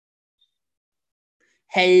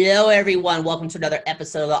Hello, everyone. Welcome to another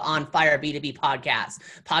episode of the On Fire B2B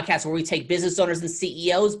podcast where we take business owners and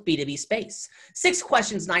CEOs B2B space. 6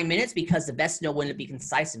 questions, 9 minutes, because the best know when to be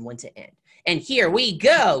concise and when to end. And here we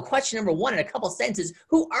go. Question number 1 in a couple sentences.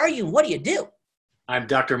 Who are you and what do you do? I'm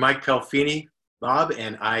Dr. Mike Pelfini, Bob,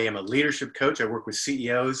 and I am a leadership coach. I work with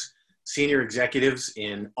CEOs, senior executives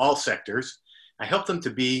in all sectors. I help them to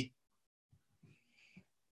be,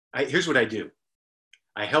 here's what I do.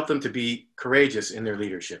 I help them to be courageous in their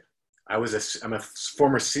leadership. I'm a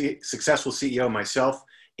former successful CEO myself,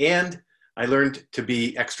 and I learned to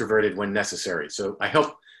be extroverted when necessary. So I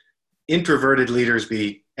help introverted leaders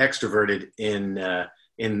be extroverted in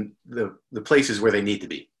the places where they need to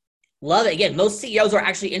be. Love it. Again, most CEOs are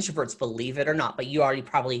actually introverts, believe it or not, but you already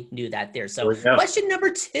probably knew that there. So question number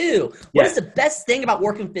 2, what is the best thing about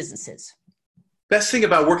working with businesses? Best thing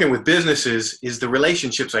about working with businesses is the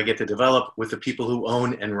relationships I get to develop with the people who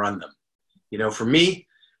own and run them. You know, for me,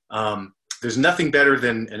 there's nothing better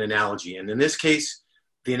than an analogy. And in this case,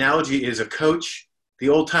 the analogy is a coach, the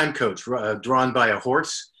old-time coach drawn by a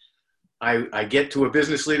horse. I get to a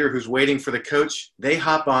business leader who's waiting for the coach. They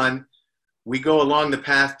hop on. We go along the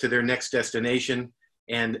path to their next destination,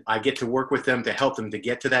 and I get to work with them to help them to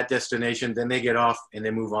get to that destination. Then they get off and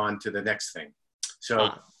they move on to the next thing.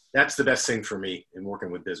 So that's the best thing for me in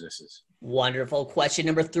working with businesses. Wonderful. Question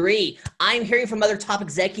number 3. I'm hearing from other top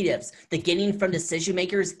executives that getting from decision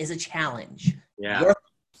makers is a challenge. Yeah.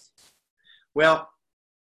 Well,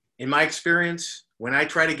 in my experience, when I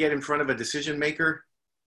try to get in front of a decision maker,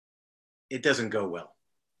 it doesn't go well.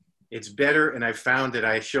 It's better, and I've found that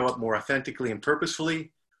I show up more authentically and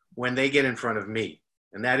purposefully when they get in front of me.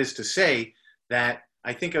 And that is to say that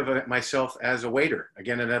I think of myself as a waiter,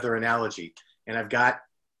 again, another analogy, and I've got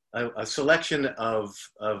a selection of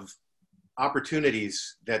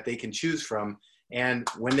opportunities that they can choose from. And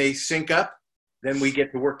when they sync up, then we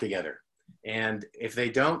get to work together. And if they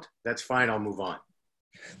don't, that's fine. I'll move on.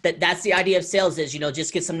 That's the idea of sales is,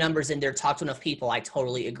 just get some numbers in there, talk to enough people. I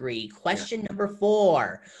totally agree. Question number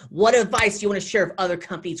 4, what advice do you want to share with other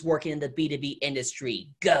companies working in the B2B industry?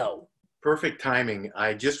 Go. Perfect timing.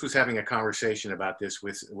 I just was having a conversation about this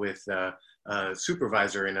with a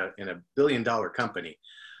supervisor in a billion-dollar company.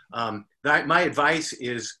 My advice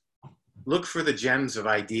is look for the gems of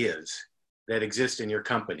ideas that exist in your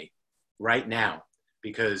company right now,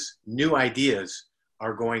 because new ideas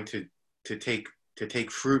are going to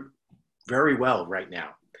take fruit very well right now.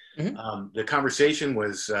 Mm-hmm. The conversation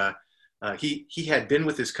was he had been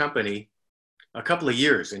with his company a couple of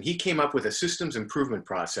years, and he came up with a systems improvement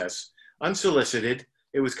process, unsolicited.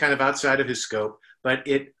 It was kind of outside of his scope, but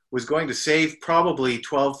it was going to save probably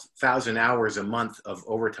 12,000 hours a month of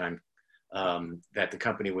overtime that the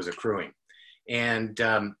company was accruing, and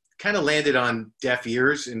kind of landed on deaf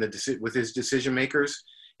ears with his decision makers.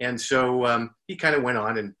 And so he kind of went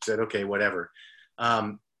on and said, okay, whatever.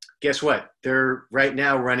 Guess what? They're right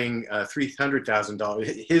now running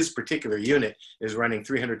 $300,000. His particular unit is running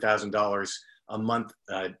 $300,000 a month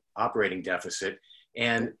operating deficit.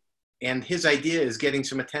 And his idea is getting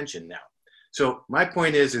some attention now. So my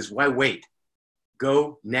point is why wait?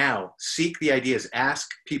 Go now, seek the ideas, ask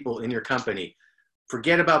people in your company.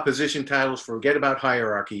 Forget about position titles, forget about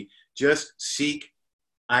hierarchy, just seek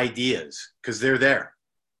ideas because they're there.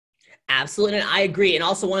 Absolutely, and I agree. And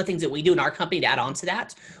also one of the things that we do in our company to add on to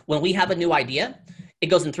that, when we have a new idea, it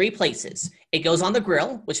goes in 3 places. It goes on the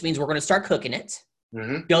grill, which means we're going to start cooking it.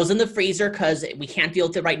 Mm-hmm. Goes in the freezer because we can't deal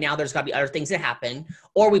with it right now. There's got to be other things that happen.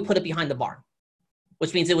 Or we put it behind the bar,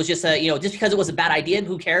 which means it was just just because it was a bad idea,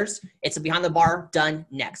 who cares? It's a behind the bar, done,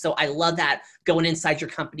 next. So I love that, going inside your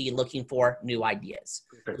company and looking for new ideas.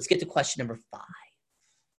 Okay. Let's get to question number 5.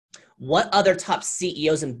 What other top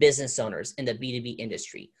CEOs and business owners in the B2B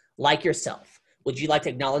industry, like yourself, would you like to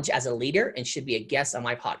acknowledge as a leader and should be a guest on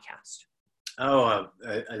my podcast?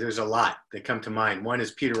 There's a lot that come to mind. One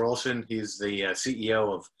is Peter Olson. He's the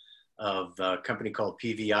CEO of a company called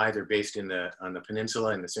PVI. They're based on the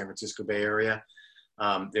peninsula in the San Francisco Bay Area.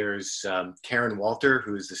 There's Karen Walter,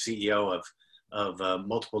 who's the CEO of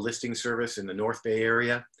Multiple Listing Service in the North Bay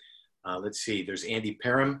Area. Let's see, there's Andy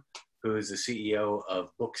Parham, who is the CEO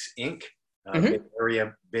of Books Inc., Bay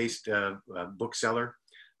Area-based bookseller.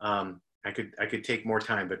 I could take more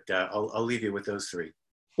time, but I'll leave you with those 3.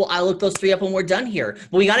 Well, I'll look those 3 up when we're done here.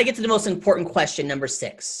 But we got to get to the most important question, number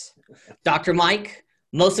 6. Dr. Mike,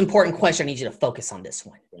 most important question. I need you to focus on this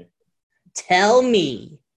one. Okay. Tell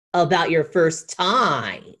me about your first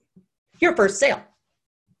time, your first sale.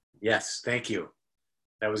 Yes, thank you.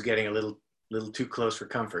 That was getting a little too close for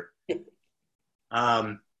comfort.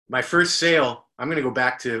 My first sale, I'm going to go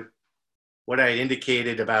back to what I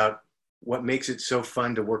indicated about what makes it so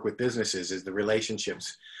fun to work with businesses is the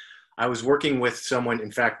relationships. I was working with someone,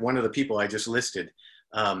 in fact, one of the people I just listed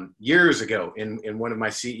years ago in one of my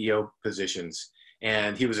CEO positions,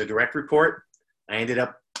 and he was a direct report. I ended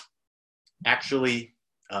up actually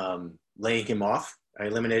laying him off. I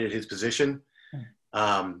eliminated his position.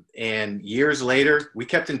 And years later, we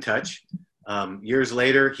kept in touch. Years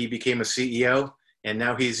later, he became a CEO, and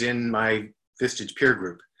now he's in my Vistage peer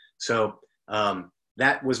group. So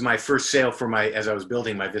that was my first sale for as I was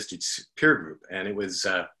building my Vistage peer group, and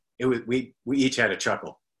we each had a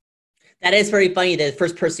chuckle. That is very funny. The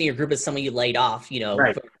first person in your group is someone you laid off,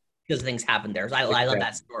 right, because things happened there. I love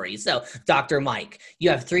that story. So, Dr. Mike, you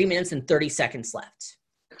have 3 minutes and 30 seconds left.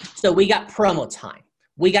 So we got promo time.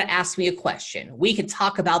 We got Ask Me a Question. We could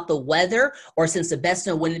talk about the weather, or since the best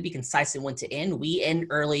know when to be concise and when to end, we end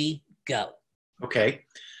early, go. Okay.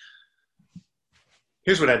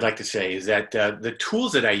 Here's what I'd like to say is that the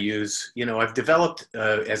tools that I use, I've developed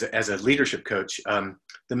as a leadership coach.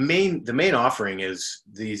 The main offering is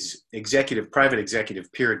these private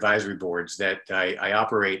executive peer advisory boards that I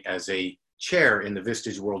operate as a chair in the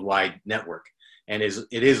Vistage Worldwide Network, and it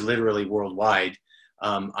is literally worldwide.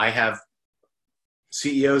 I have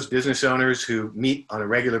CEOs, business owners who meet on a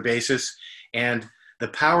regular basis, and the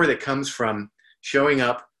power that comes from showing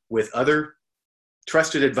up with other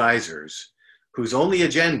trusted advisors whose only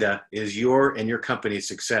agenda is your and your company's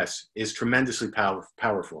success is tremendously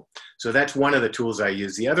powerful. So that's one of the tools I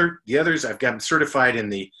use. The others, I've gotten certified in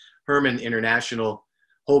the Herman International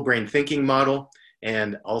Whole Brain Thinking Model,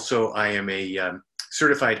 and also I am a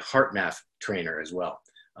certified HeartMath trainer as well.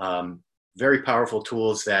 Very powerful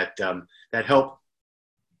tools that help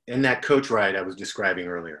in that coach ride I was describing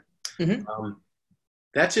earlier. Mm-hmm.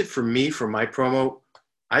 That's it for me for my promo.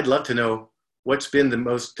 I'd love to know what's been the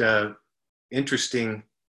most interesting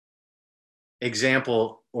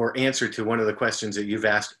example or answer to one of the questions that you've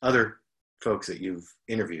asked other folks that you've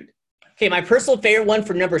interviewed. Okay, my personal favorite one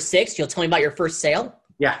for number 6, you'll tell me about your first sale.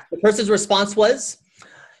 Yeah. The person's response was,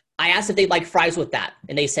 I asked if they'd like fries with that,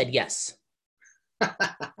 and they said yes.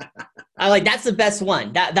 I like, that's the best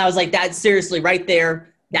one. That was like, that seriously right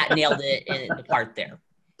there, that nailed it in the part there.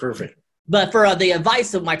 Perfect. But for the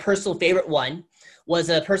advice of my personal favorite one was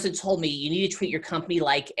a person told me you need to treat your company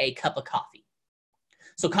like a cup of coffee.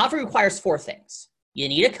 So coffee requires 4 things. You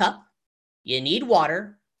need a cup, you need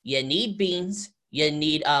water, you need beans, you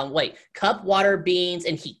need, cup, water, beans,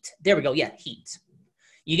 and heat. There we go. Yeah, heat.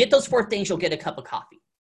 You get those 4 things, you'll get a cup of coffee.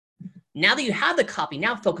 Now that you have the coffee,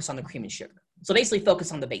 now focus on the cream and sugar. So basically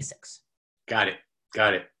focus on the basics. Got it.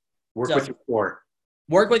 Work with your core.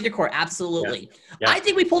 Work with your core, absolutely. Yeah. I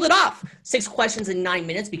think we pulled it off. 6 questions in 9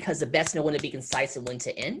 minutes because the best know when to be concise and when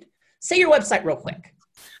to end. Say your website real quick.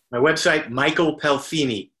 My website,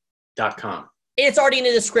 michaelpelfini.com. It's already in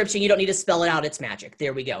the description. You don't need to spell it out. It's magic.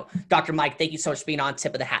 There we go. Dr. Mike, thank you so much for being on.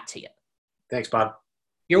 Tip of the hat to you. Thanks, Bob.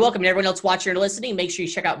 You're welcome. And everyone else watching or listening, make sure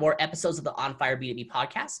you check out more episodes of the On Fire B2B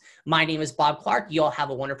podcast. My name is Bob Clark. You all have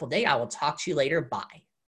a wonderful day. I will talk to you later. Bye.